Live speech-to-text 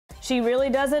She really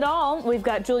does it all. We've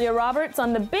got Julia Roberts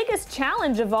on the biggest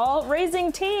challenge of all,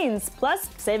 raising teens, plus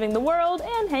saving the world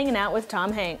and hanging out with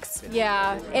Tom Hanks.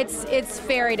 Yeah, it's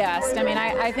fairy dust. I mean,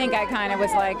 I think I kind of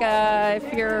was like,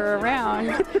 if you're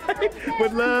around.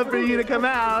 Would love for you to come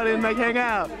out and like hang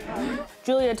out.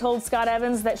 Julia told Scott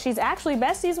Evans that she's actually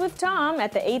besties with Tom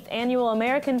at the 8th Annual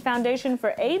American Foundation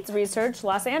for AIDS Research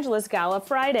Los Angeles Gala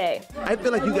Friday. I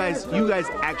feel like you guys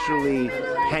actually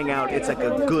hang out. It's like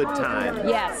a good time.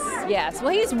 Yes. Well,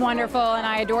 he's wonderful, and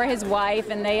I adore his wife,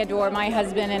 and they adore my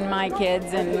husband and my kids,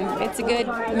 and it's a good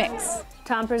mix.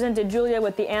 Tom presented Julia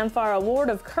with the amfAR Award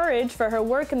of Courage for her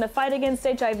work in the fight against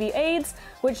HIV/AIDS,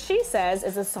 which she says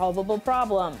is a solvable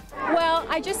problem. Well,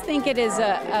 I just think it is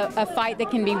a fight that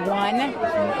can be won,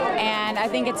 and I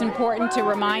think it's important to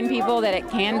remind people that it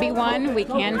can be won. We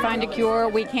can find a cure.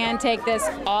 We can take this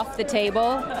off the table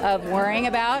of worrying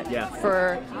about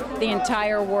for the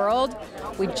entire world.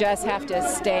 We just have to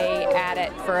stay at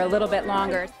it for a little bit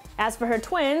longer. As for her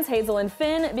twins, Hazel and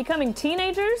Finn, becoming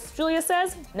teenagers, Julia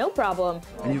says, no problem.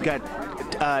 And you've got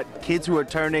kids who are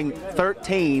turning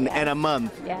 13 in a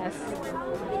month. Yes.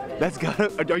 That's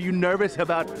are you nervous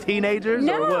about teenagers?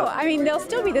 No, or what? I mean, they'll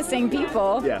still be the same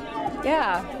people.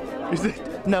 Yeah.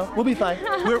 No, we'll be fine.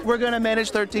 We're gonna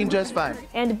manage 13 just fine.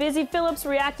 And Busy Phillips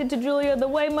reacted to Julia the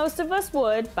way most of us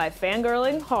would, by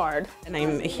fangirling hard. And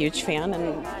I'm a huge fan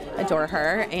and adore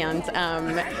her, and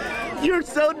you're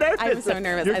so nervous. I'm so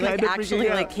nervous.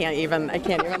 I can't even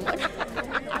look.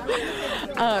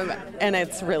 And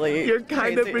it's really You're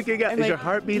kind crazy. of freaking out. Is your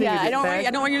heart beating? Yeah, I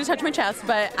don't want you to touch my chest,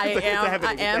 but I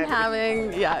am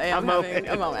having a moment.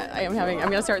 I'm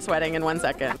gonna start sweating in 1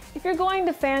 second. If you're going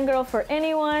to fangirl for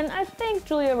anyone, I think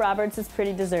Julia Roberts is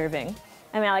pretty deserving.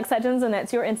 I'm Alex Hutchins, and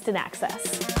that's your Instant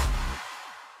Access.